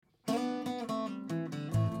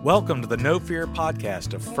Welcome to the No Fear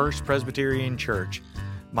podcast of First Presbyterian Church.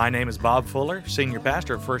 My name is Bob Fuller, Senior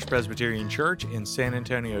Pastor of First Presbyterian Church in San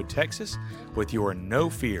Antonio, Texas, with your No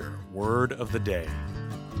Fear Word of the Day.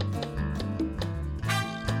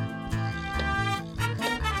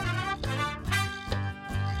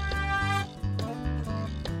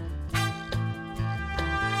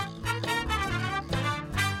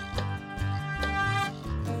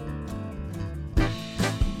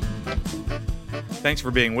 Thanks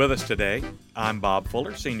for being with us today. I'm Bob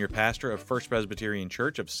Fuller, Senior Pastor of First Presbyterian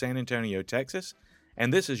Church of San Antonio, Texas,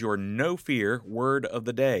 and this is your No Fear Word of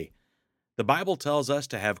the Day. The Bible tells us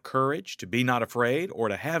to have courage, to be not afraid, or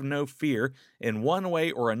to have no fear in one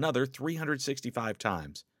way or another 365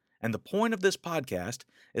 times. And the point of this podcast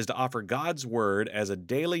is to offer God's Word as a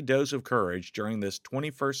daily dose of courage during this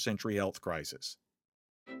 21st century health crisis.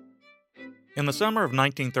 In the summer of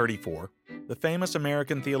 1934, the famous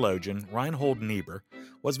American theologian Reinhold Niebuhr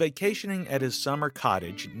was vacationing at his summer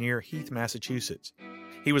cottage near Heath, Massachusetts.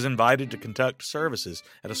 He was invited to conduct services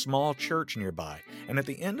at a small church nearby, and at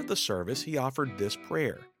the end of the service he offered this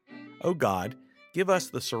prayer: "O God, give us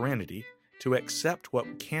the serenity to accept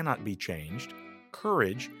what cannot be changed,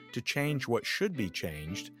 courage to change what should be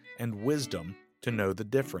changed, and wisdom to know the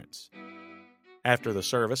difference." After the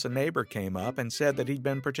service, a neighbor came up and said that he'd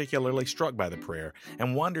been particularly struck by the prayer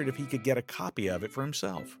and wondered if he could get a copy of it for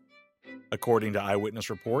himself. According to eyewitness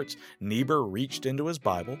reports, Niebuhr reached into his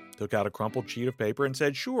Bible, took out a crumpled sheet of paper, and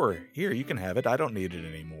said, "Sure, here, you can have it. I don't need it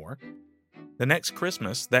anymore." The next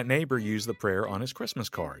Christmas, that neighbor used the prayer on his Christmas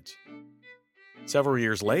cards. Several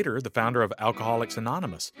years later, the founder of Alcoholics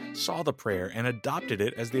Anonymous saw the prayer and adopted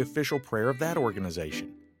it as the official prayer of that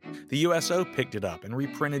organization. The USO picked it up and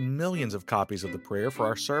reprinted millions of copies of the prayer for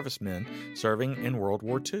our servicemen serving in World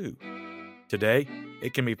War II. Today,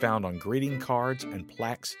 it can be found on greeting cards and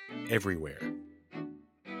plaques everywhere.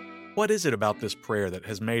 What is it about this prayer that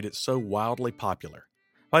has made it so wildly popular?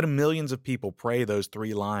 Why do millions of people pray those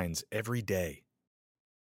 3 lines every day?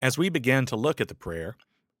 As we begin to look at the prayer,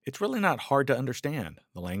 it's really not hard to understand.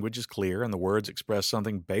 The language is clear and the words express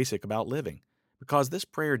something basic about living, because this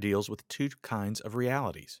prayer deals with 2 kinds of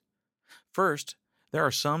realities. First, there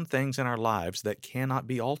are some things in our lives that cannot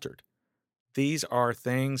be altered. These are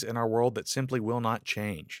things in our world that simply will not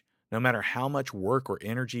change, no matter how much work or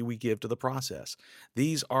energy we give to the process.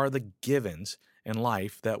 These are the givens in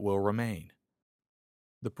life that will remain.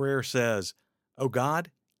 The prayer says, "O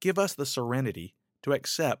God, give us the serenity to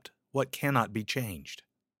accept what cannot be changed."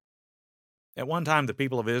 At one time, the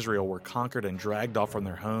people of Israel were conquered and dragged off from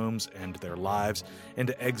their homes and their lives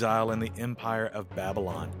into exile in the empire of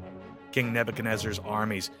Babylon. King Nebuchadnezzar's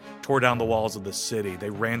armies tore down the walls of the city. They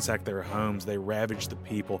ransacked their homes, they ravaged the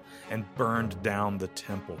people, and burned down the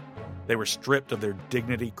temple. They were stripped of their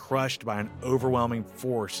dignity, crushed by an overwhelming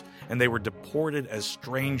force, and they were deported as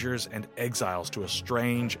strangers and exiles to a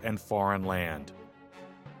strange and foreign land.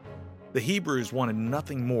 The Hebrews wanted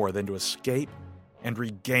nothing more than to escape and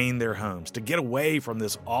regain their homes, to get away from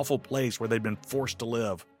this awful place where they'd been forced to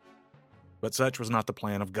live. But such was not the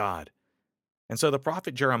plan of God. And so the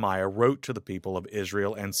prophet Jeremiah wrote to the people of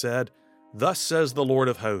Israel and said, "Thus says the Lord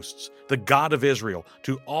of hosts, the God of Israel,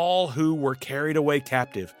 to all who were carried away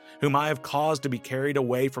captive, whom I have caused to be carried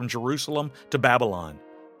away from Jerusalem to Babylon.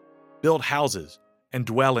 Build houses and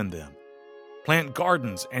dwell in them. Plant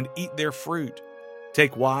gardens and eat their fruit.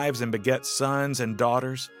 Take wives and beget sons and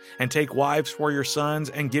daughters, and take wives for your sons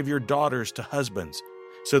and give your daughters to husbands,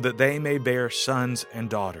 so that they may bear sons and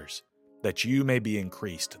daughters, that you may be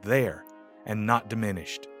increased there and not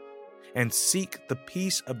diminished. And seek the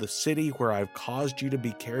peace of the city where I have caused you to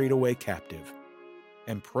be carried away captive,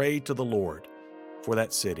 and pray to the Lord for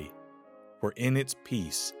that city, for in its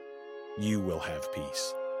peace you will have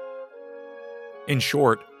peace." In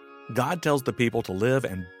short, God tells the people to live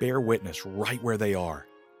and bear witness right where they are.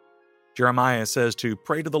 Jeremiah says to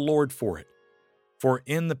pray to the Lord for it, for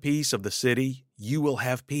in the peace of the city you will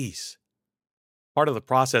have peace. Part of the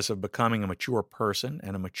process of becoming a mature person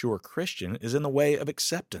and a mature Christian is in the way of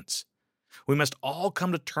acceptance. We must all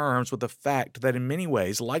come to terms with the fact that in many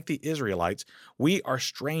ways, like the Israelites, we are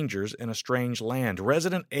strangers in a strange land,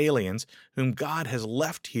 resident aliens whom God has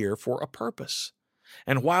left here for a purpose.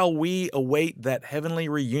 And while we await that heavenly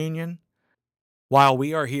reunion, while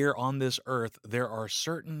we are here on this earth, there are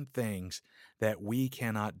certain things that we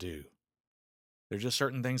cannot do. There's just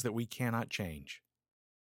certain things that we cannot change.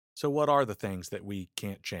 So what are the things that we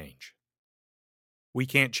can't change? We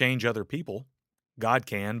can't change other people. God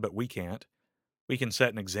can, but we can't. We can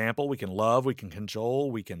set an example, we can love, we can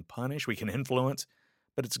control, we can punish, we can influence,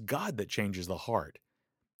 but it's God that changes the heart.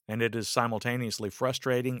 and it is simultaneously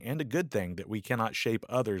frustrating and a good thing that we cannot shape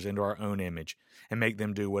others into our own image and make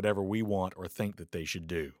them do whatever we want or think that they should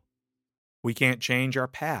do. We can't change our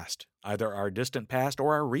past, either our distant past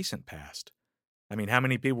or our recent past. I mean, how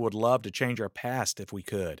many people would love to change our past if we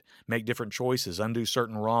could? Make different choices, undo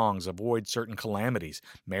certain wrongs, avoid certain calamities,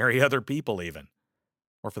 marry other people even.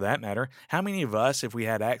 Or for that matter, how many of us, if we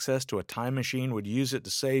had access to a time machine, would use it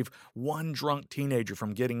to save one drunk teenager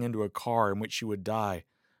from getting into a car in which she would die,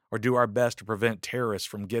 or do our best to prevent terrorists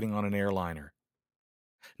from getting on an airliner?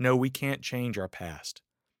 No, we can't change our past.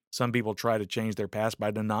 Some people try to change their past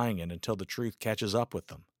by denying it until the truth catches up with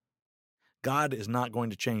them. God is not going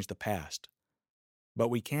to change the past, but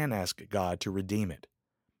we can ask God to redeem it.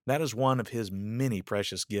 That is one of His many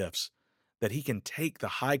precious gifts, that He can take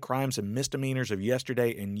the high crimes and misdemeanors of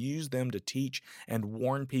yesterday and use them to teach and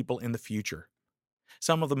warn people in the future.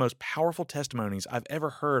 Some of the most powerful testimonies I've ever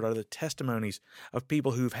heard are the testimonies of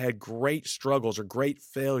people who've had great struggles or great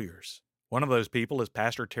failures. One of those people is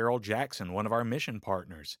Pastor Terrell Jackson, one of our mission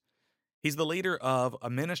partners. He's the leader of a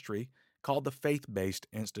ministry called the Faith-Based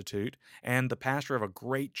Institute and the pastor of a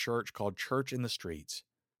great church called Church in the Streets.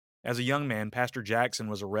 As a young man, Pastor Jackson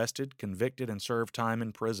was arrested, convicted, and served time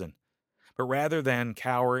in prison. But rather than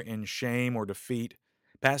cower in shame or defeat,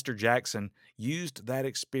 Pastor Jackson used that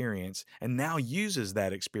experience and now uses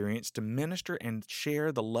that experience to minister and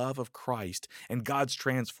share the love of Christ and God's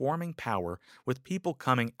transforming power with people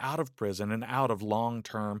coming out of prison and out of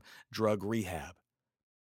long-term drug rehab.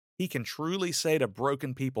 He can truly say to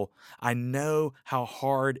broken people, I know how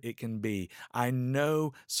hard it can be. I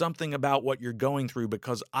know something about what you're going through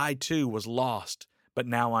because I too was lost, but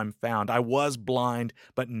now I'm found. I was blind,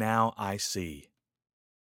 but now I see.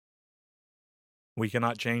 We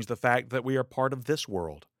cannot change the fact that we are part of this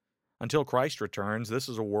world. Until Christ returns, this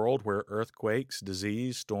is a world where earthquakes,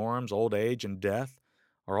 disease, storms, old age, and death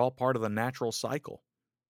are all part of the natural cycle.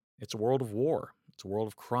 It's a world of war. It's a world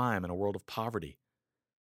of crime and a world of poverty.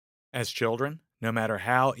 As children, no matter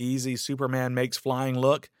how easy Superman makes flying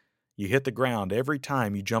look, you hit the ground every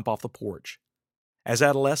time you jump off the porch. As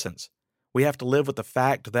adolescents, we have to live with the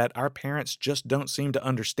fact that our parents just don't seem to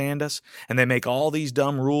understand us, and they make all these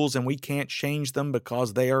dumb rules and we can't change them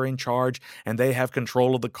because they are in charge and they have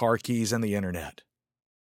control of the car keys and the internet.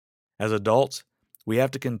 As adults, we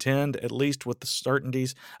have to contend at least with the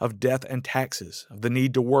certainties of death and taxes, of the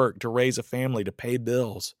need to work, to raise a family, to pay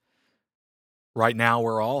bills. Right now,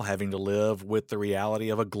 we're all having to live with the reality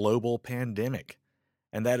of a global pandemic,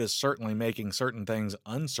 and that is certainly making certain things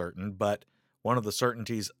uncertain, but one of the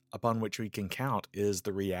certainties upon which we can count is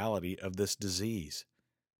the reality of this disease.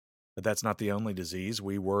 But that's not the only disease.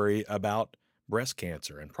 We worry about breast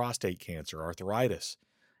cancer and prostate cancer, arthritis,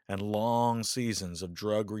 and long seasons of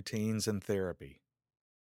drug routines and therapy.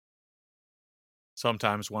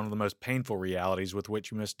 Sometimes one of the most painful realities with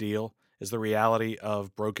which we must deal is the reality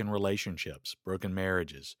of broken relationships, broken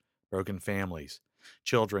marriages, broken families,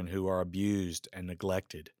 children who are abused and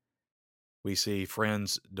neglected. We see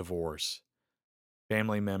friends divorce,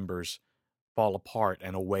 family members fall apart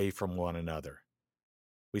and away from one another.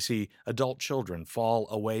 We see adult children fall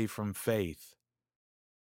away from faith,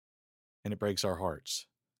 and it breaks our hearts.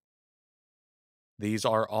 These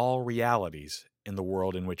are all realities in the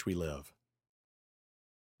world in which we live.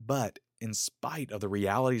 But in spite of the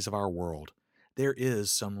realities of our world, there is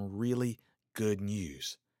some really good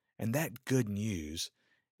news. And that good news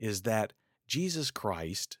is that Jesus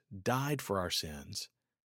Christ died for our sins,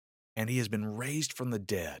 and He has been raised from the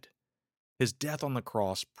dead. His death on the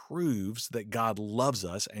cross proves that God loves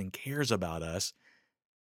us and cares about us,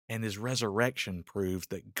 and His resurrection proves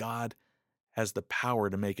that God has the power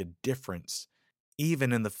to make a difference,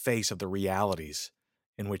 even in the face of the realities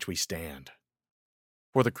in which we stand.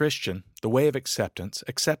 For the Christian, the way of acceptance,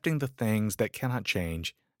 accepting the things that cannot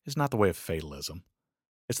change, is not the way of fatalism.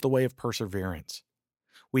 It's the way of perseverance.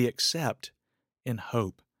 We accept in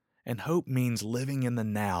hope, and hope means living in the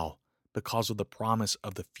now because of the promise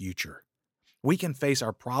of the future. We can face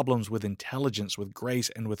our problems with intelligence, with grace,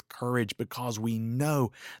 and with courage because we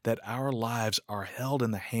know that our lives are held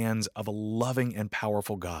in the hands of a loving and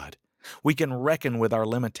powerful God. We can reckon with our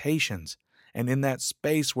limitations, and in that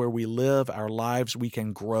space where we live our lives, we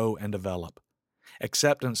can grow and develop.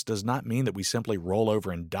 Acceptance does not mean that we simply roll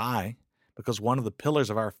over and die, because one of the pillars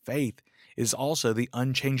of our faith is also the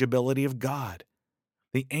unchangeability of God.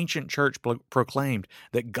 The ancient church proclaimed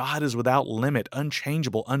that God is without limit,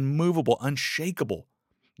 unchangeable, unmovable, unshakable.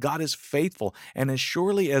 God is faithful, and as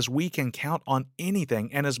surely as we can count on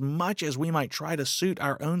anything, and as much as we might try to suit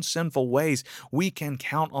our own sinful ways, we can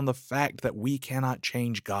count on the fact that we cannot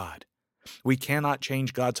change God. We cannot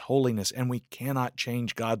change God's holiness, and we cannot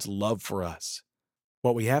change God's love for us.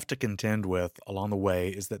 What we have to contend with along the way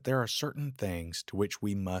is that there are certain things to which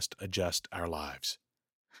we must adjust our lives.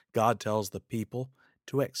 God tells the people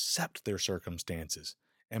to accept their circumstances,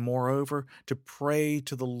 and moreover, to pray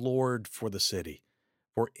to the Lord for the city,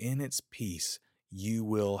 for in its peace you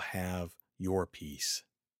will have your peace.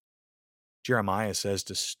 Jeremiah says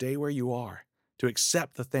to stay where you are, to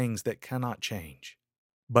accept the things that cannot change,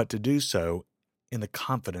 but to do so in the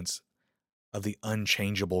confidence of the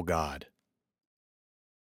unchangeable God.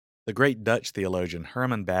 The great Dutch theologian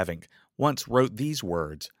Herman Bavinck once wrote these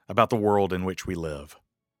words about the world in which we live.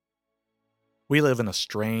 We live in a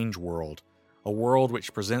strange world, a world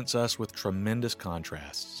which presents us with tremendous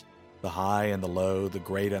contrasts. The high and the low, the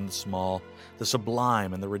great and the small, the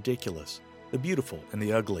sublime and the ridiculous, the beautiful and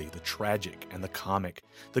the ugly, the tragic and the comic,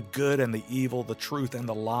 the good and the evil, the truth and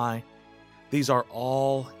the lie. These are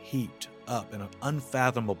all heaped up in an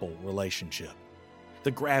unfathomable relationship.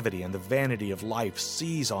 The gravity and the vanity of life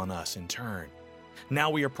seize on us in turn. Now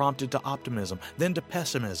we are prompted to optimism, then to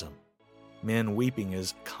pessimism. Men weeping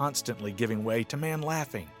is constantly giving way to man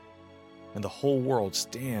laughing. And the whole world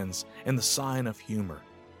stands in the sign of humor,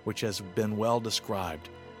 which has been well described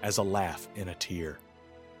as a laugh in a tear.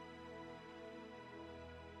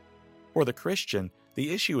 For the Christian,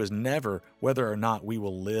 the issue is never whether or not we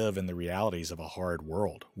will live in the realities of a hard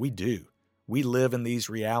world. We do. We live in these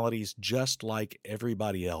realities just like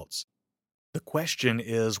everybody else. The question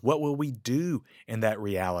is, what will we do in that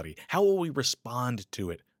reality? How will we respond to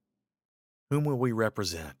it? Whom will we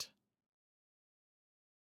represent?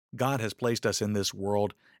 God has placed us in this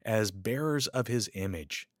world as bearers of His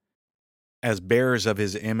image. As bearers of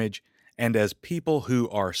His image, and as people who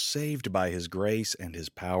are saved by His grace and His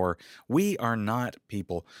power, we are not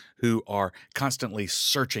people who are constantly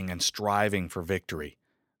searching and striving for victory.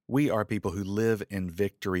 We are people who live in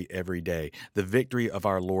victory every day, the victory of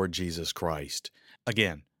our Lord Jesus Christ.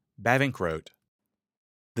 Again, Bavinck wrote,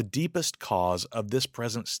 "The deepest cause of this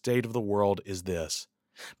present state of the world is this.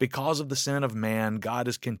 Because of the sin of man, God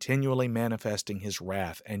is continually manifesting His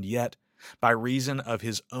wrath, and yet, by reason of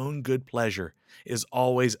His own good pleasure, is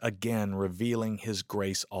always again revealing His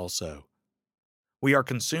grace also. We are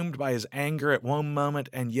consumed by His anger at one moment,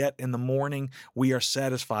 and yet in the morning we are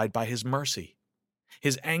satisfied by His mercy.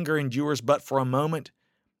 His anger endures but for a moment.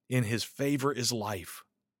 In His favor is life.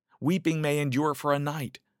 Weeping may endure for a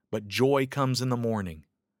night, but joy comes in the morning.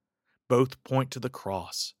 Both point to the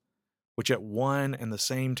cross, which at one and the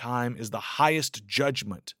same time is the highest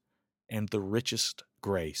judgment and the richest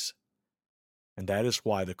grace. And that is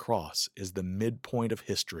why the cross is the midpoint of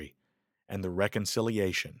history and the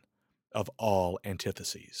reconciliation of all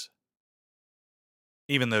antitheses."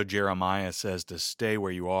 Even though Jeremiah says to stay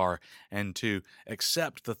where you are and to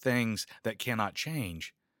accept the things that cannot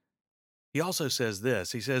change, he also says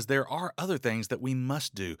this. He says there are other things that we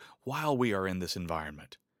must do while we are in this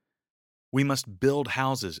environment. We must build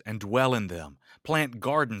houses and dwell in them, plant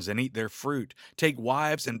gardens and eat their fruit, take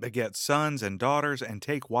wives and beget sons and daughters, and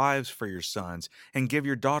take wives for your sons, and give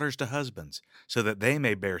your daughters to husbands, so that they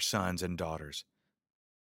may bear sons and daughters.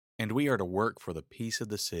 And we are to work for the peace of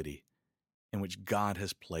the city in which God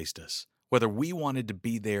has placed us. Whether we wanted to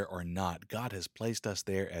be there or not, God has placed us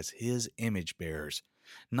there as His image bearers,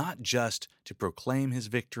 not just to proclaim His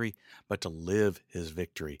victory, but to live His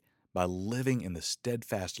victory by living in the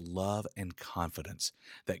steadfast love and confidence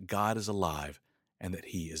that God is alive and that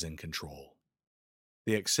He is in control.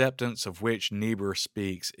 The acceptance of which Niebuhr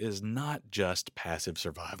speaks is not just passive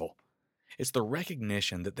survival. It's the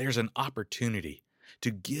recognition that there's an opportunity to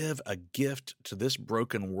give a gift to this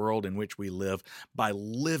broken world in which we live by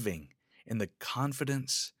living in the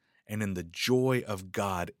confidence and in the joy of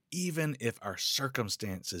God, even if our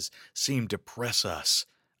circumstances seem to press us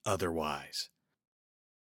otherwise.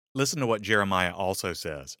 Listen to what Jeremiah also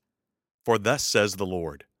says. "For thus says the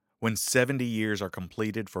Lord, when 70 years are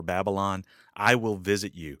completed for Babylon, I will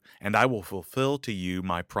visit you, and I will fulfill to you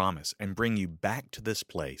my promise, and bring you back to this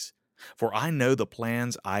place. For I know the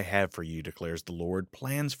plans I have for you, declares the Lord,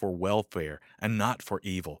 plans for welfare and not for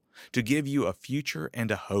evil, to give you a future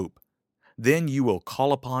and a hope. Then you will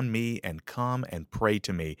call upon me and come and pray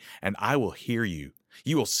to me, and I will hear you.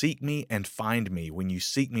 You will seek me and find me when you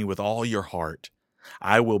seek me with all your heart.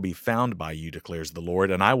 I will be found by you, declares the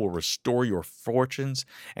Lord, and I will restore your fortunes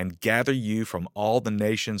and gather you from all the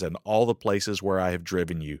nations and all the places where I have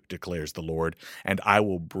driven you, declares the Lord, and I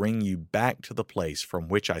will bring you back to the place from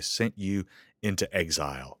which I sent you into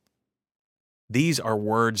exile." These are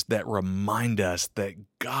words that remind us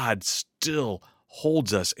that God still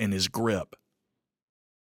holds us in His grip.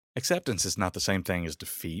 Acceptance is not the same thing as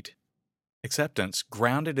defeat. Acceptance,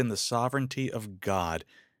 grounded in the sovereignty of God,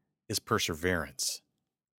 is perseverance.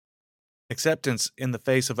 Acceptance in the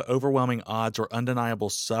face of overwhelming odds or undeniable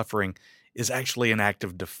suffering is actually an act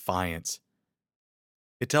of defiance.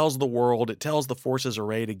 It tells the world, it tells the forces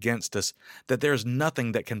arrayed against us, that there is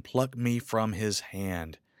nothing that can pluck me from His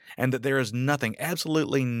hand, and that there is nothing,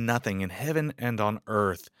 absolutely nothing in heaven and on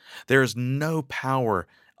earth. There is no power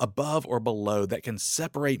above or below that can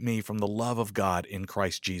separate me from the love of God in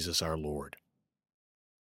Christ Jesus our Lord.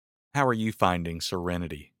 How are you finding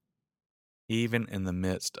serenity, even in the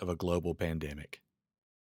midst of a global pandemic?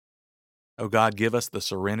 Oh God, give us the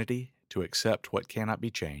serenity to accept what cannot be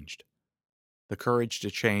changed, the courage to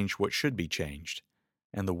change what should be changed,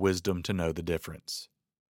 and the wisdom to know the difference.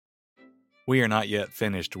 We are not yet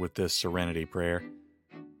finished with this serenity prayer,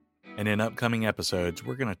 and in upcoming episodes,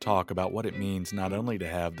 we're going to talk about what it means not only to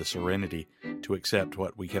have the serenity to accept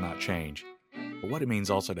what we cannot change, but what it means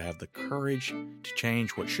also to have the courage to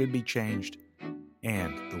change what should be changed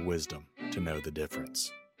and the wisdom to know the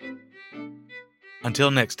difference. Until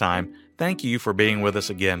next time, thank you for being with us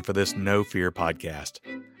again for this No Fear podcast.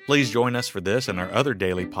 Please join us for this and our other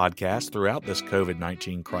daily podcasts throughout this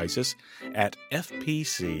COVID-19 crisis at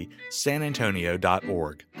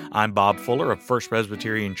fpcsanantonio.org. I'm Bob Fuller of First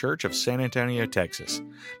Presbyterian Church of San Antonio, Texas.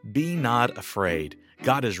 Be not afraid.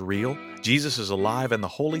 God is real, Jesus is alive, and the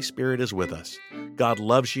Holy Spirit is with us. God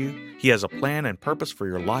loves you. He has a plan and purpose for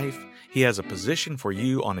your life. He has a position for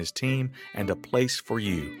you on His team and a place for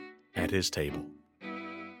you at His table.